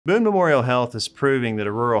Boone Memorial Health is proving that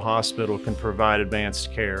a rural hospital can provide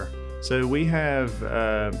advanced care. So we have,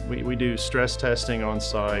 we do stress testing on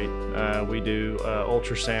site. We do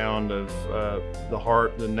ultrasound of the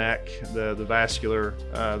heart, the neck, the vascular,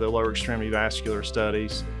 the lower extremity vascular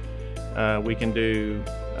studies. We can do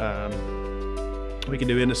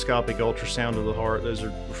endoscopic ultrasound of the heart. Those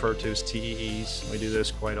are referred to as TEEs. We do this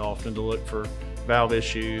quite often to look for valve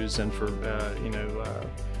issues and for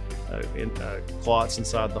clots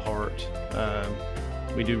inside the heart.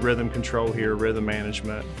 We do rhythm control here, rhythm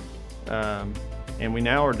management. And we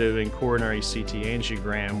now are doing coronary CT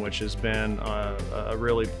angiogram, which has been a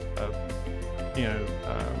really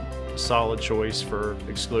solid choice for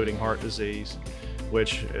excluding heart disease,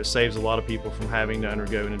 which saves a lot of people from having to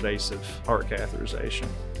undergo an invasive heart catheterization.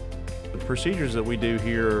 The procedures that we do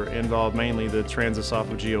here involve mainly the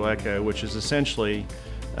transesophageal echo, which is essentially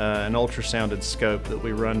an ultrasounded scope that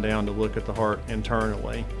we run down to look at the heart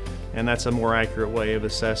internally. And that's a more accurate way of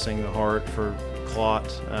assessing the heart for clot,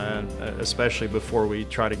 especially before we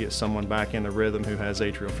try to get someone back into rhythm who has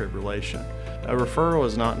atrial fibrillation. A referral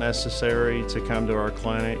is not necessary to come to our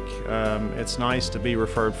clinic. It's nice to be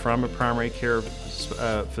referred from a primary care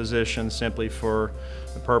physician simply for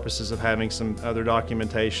the purposes of having some other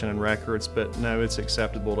documentation and records, but no, it's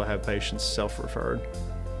acceptable to have patients self-referred.